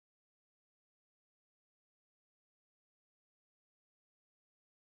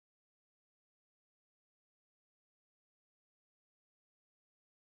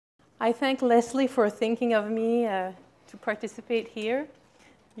I thank Leslie for thinking of me to participate here.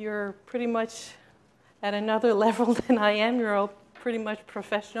 You're pretty much at another level than I am. You're all pretty much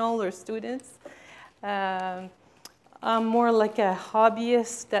professional or students. I'm more like a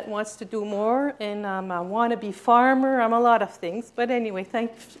hobbyist that wants to do more, and I'm a wannabe farmer. I'm a lot of things. But anyway,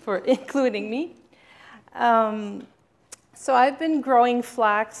 thanks for including me. So I've been growing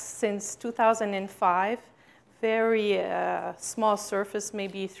flax since 2005. Very small surface,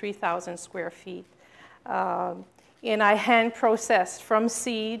 maybe 3,000 square feet. And I hand processed from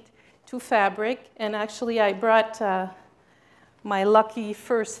seed to fabric. And actually, I brought my lucky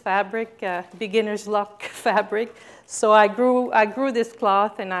first fabric, beginner's luck fabric. So I grew this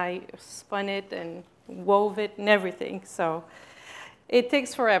cloth, and I spun it and wove it and everything. So it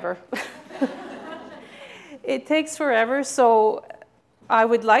takes forever. It takes forever. So I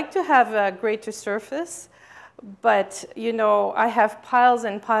would like to have a greater surface. But, you know, I have piles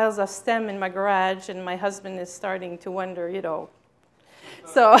and piles of stem in my garage, and my husband is starting to wonder, you know.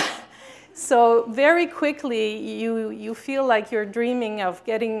 So very quickly, you feel like you're dreaming of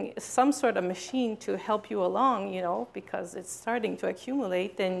getting some sort of machine to help you along, you know, because it's starting to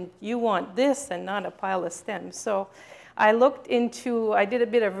accumulate, and you want this and not a pile of stems. So I did a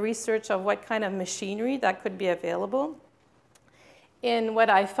bit of research of what kind of machinery that could be available. And what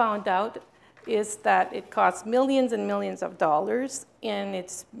I found out is that it costs millions and millions of dollars, and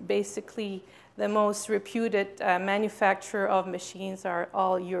it's basically the most reputed manufacturer of machines are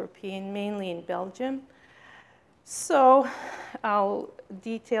all European, mainly in Belgium. So I'll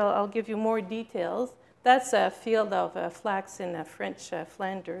give you more details. That's a field of flax in French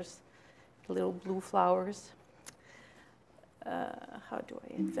Flanders, little blue flowers. How do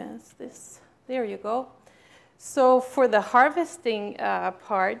I advance this? There you go. So for the harvesting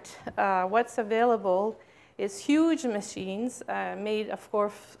part, what's available is huge machines made, of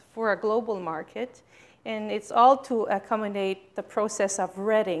course, for a global market. And it's all to accommodate the process of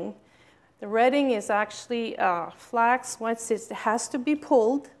retting. The retting is actually flax once it has to be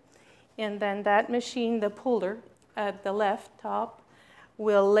pulled. And then that machine, the puller at the left top,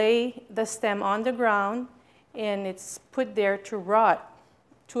 will lay the stem on the ground. And it's put there to rot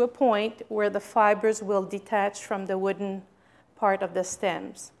to a point where the fibers will detach from the wooden part of the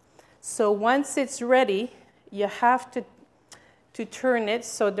stems. So once it's ready, you have to turn it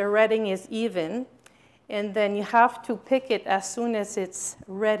so the retting is even. And then you have to pick it as soon as it's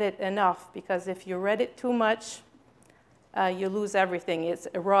retted enough, because if you ret it too much, you lose everything. It's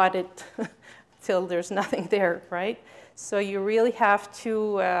rotted till there's nothing there, right? So you really have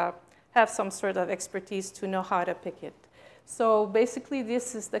to have some sort of expertise to know how to pick it. So basically,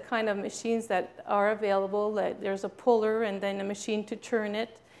 this is the kind of machines that are available. There's a puller and then a machine to turn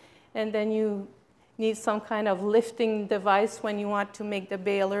it. And then you need some kind of lifting device when you want to make the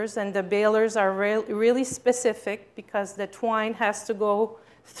balers. And the balers are really specific because the twine has to go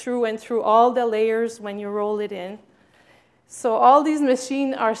through and through all the layers when you roll it in. So all these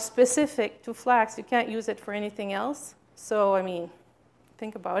machines are specific to flax. You can't use it for anything else. So, I mean,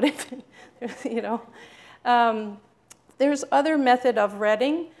 think about it, you know. There's other method of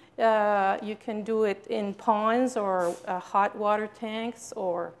retting. You can do it in ponds or hot water tanks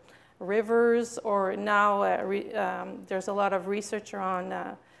or rivers, or now there's a lot of research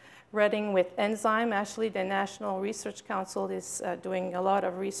on retting with enzyme. Actually, the National Research Council is doing a lot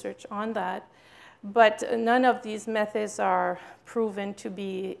of research on that. But none of these methods are proven to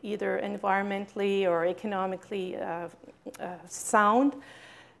be either environmentally or economically sound.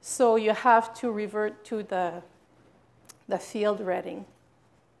 So you have to revert to the field retting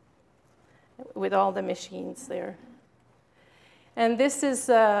with all the machines there. And this is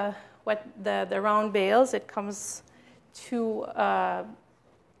what the round bales. It comes to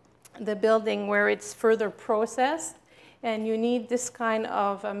the building where it's further processed. And you need this kind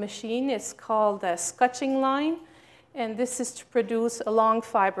of a machine. It's called a scutching line. And this is to produce a long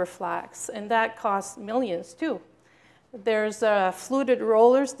fiber flax. And that costs millions, too. There's fluted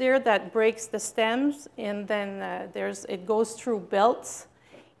rollers there that breaks the stems. And then it goes through belts.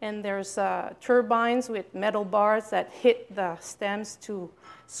 And there's turbines with metal bars that hit the stems to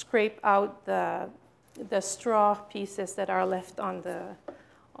scrape out the straw pieces that are left on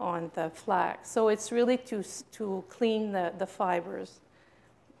the flax. So it's really to clean the fibers.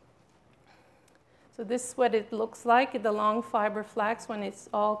 So this is what it looks like, the long fiber flax when it's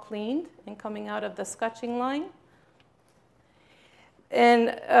all cleaned and coming out of the scutching line.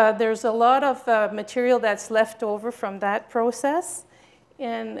 And there's a lot of material that's left over from that process.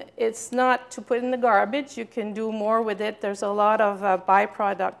 And it's not to put in the garbage. You can do more with it. There's a lot of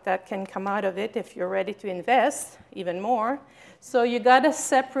byproduct that can come out of it if you're ready to invest even more. So you got to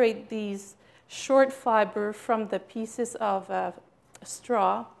separate these short fiber from the pieces of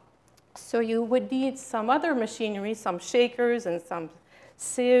straw. So you would need some other machinery, some shakers and some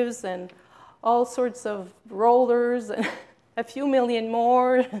sieves and all sorts of rollers and a few million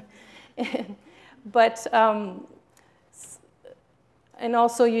more. But and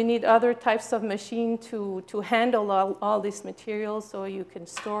also you need other types of machine to handle all these materials so you can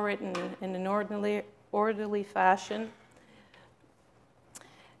store it in an orderly fashion.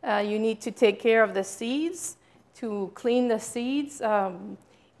 You need to take care of the seeds, to clean the seeds, and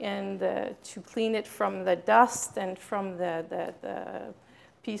to clean it from the dust and from the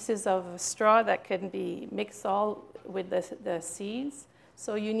pieces of straw that can be mixed all with the seeds.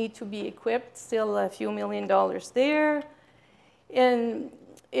 So you need to be equipped, still a few $1 million there. And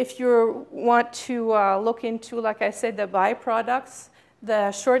if you want to look into, like I said, the byproducts,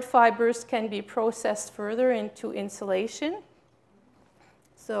 the short fibers can be processed further into insulation.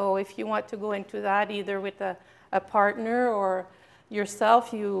 So if you want to go into that either with a partner or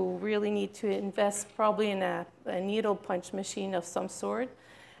yourself, you really need to invest probably in a needle punch machine of some sort.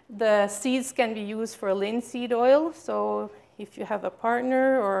 The seeds can be used for linseed oil. So if you have a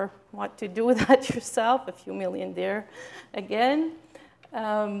partner or want to do that yourself, a few million there again.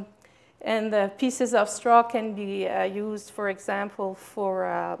 And the pieces of straw can be used, for example,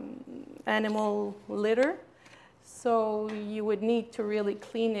 for animal litter. So you would need to really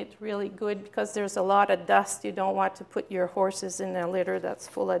clean it really good because there's a lot of dust. You don't want to put your horses in a litter that's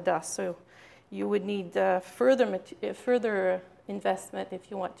full of dust. So you would need further investment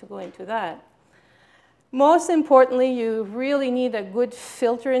if you want to go into that. Most importantly, you really need a good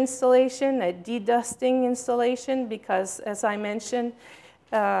filter installation, a dedusting installation, because as I mentioned,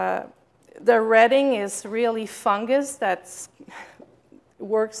 the retting is really fungus that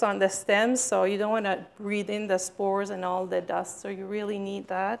works on the stems, so you don't want to breathe in the spores and all the dust, so you really need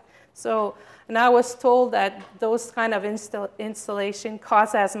that. So, and I was told that those kind of installation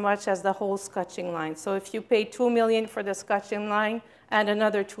cost as much as the whole scutching line. So if you pay $2 million for the scutching line and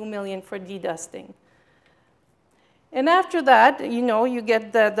another $2 million for dedusting. And after that, you know, you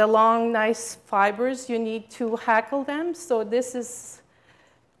get the long, nice fibers. You need to hackle them. So this is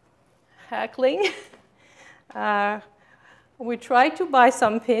hackling. We tried to buy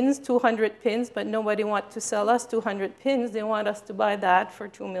some pins, 200 pins, but nobody wants to sell us 200 pins. They want us to buy that for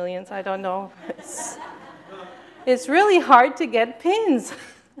 $2 million. I don't know. It's really hard to get pins.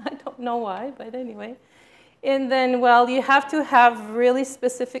 I don't know why, but anyway. And then, well, you have to have really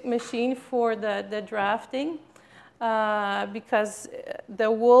specific machine for the drafting. Because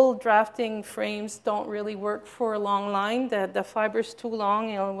the wool drafting frames don't really work for a long line. The fiber's too long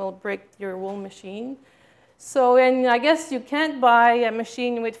and it will break your wool machine. So, and I guess you can't buy a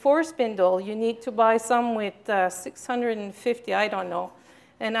machine with 4 spindle. You need to buy some with 650, I don't know.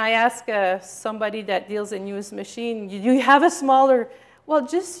 And I asked somebody that deals in used machine, do you have a smaller? Well,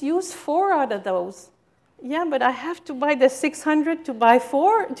 just use 4 out of those. Yeah, but I have to buy the 600 to buy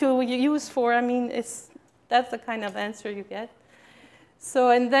 4, to use 4. I mean, that's the kind of answer you get. So,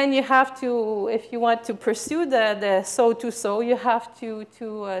 and then you have to, if you want to pursue the sew-to-sew, you have to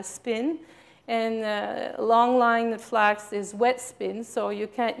spin. And long line flax is wet spin, so you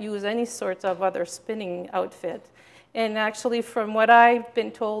can't use any sort of other spinning outfit. And actually, from what I've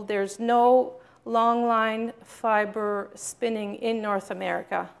been told, there's no long line fiber spinning in North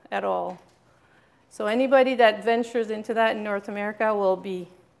America at all. So anybody that ventures into that in North America will be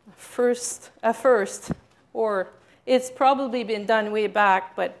a first. Or it's probably been done way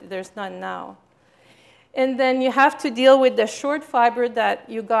back, but there's none now. And then you have to deal with the short fiber that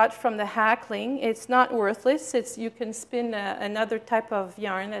you got from the hackling. It's not worthless. You can spin another type of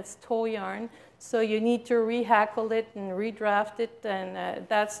yarn, that's tow yarn. So you need to rehackle it and redraft it, and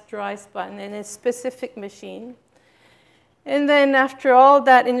that's dry spun, and it's a specific machine. And then after all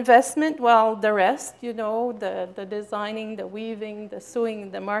that investment, well, the rest, you know, the designing, the weaving, the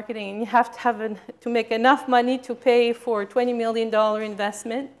sewing, the marketing, you have to make enough money to pay for a $20 million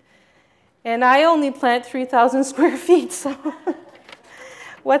investment. And I only plant 3,000 square feet, so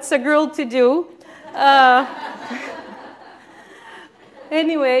what's a girl to do?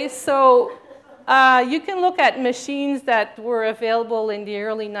 Anyway, so you can look at machines that were available in the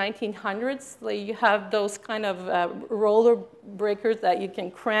early 1900s. You have those kind of roller breakers that you can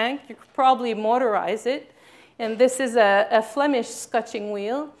crank. You could probably motorize it. And this is a Flemish scutching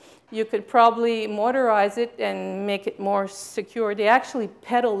wheel. You could probably motorize it and make it more secure. They actually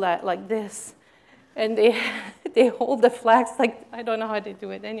pedal that like this. And they hold the flax like, I don't know how they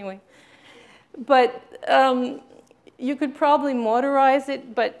do it anyway. But you could probably motorize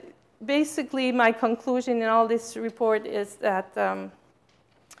it, but basically, my conclusion in all this report is that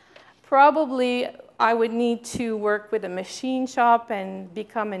probably I would need to work with a machine shop and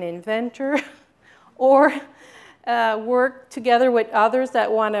become an inventor, or work together with others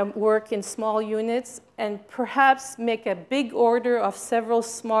that want to work in small units, and perhaps make a big order of several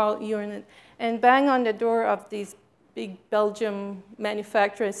small units and bang on the door of these big Belgium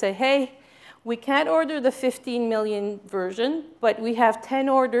manufacturers and say, hey, we can't order the 15 million version, but we have 10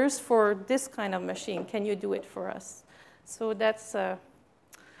 orders for this kind of machine. Can you do it for us? So that's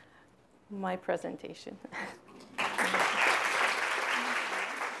my presentation.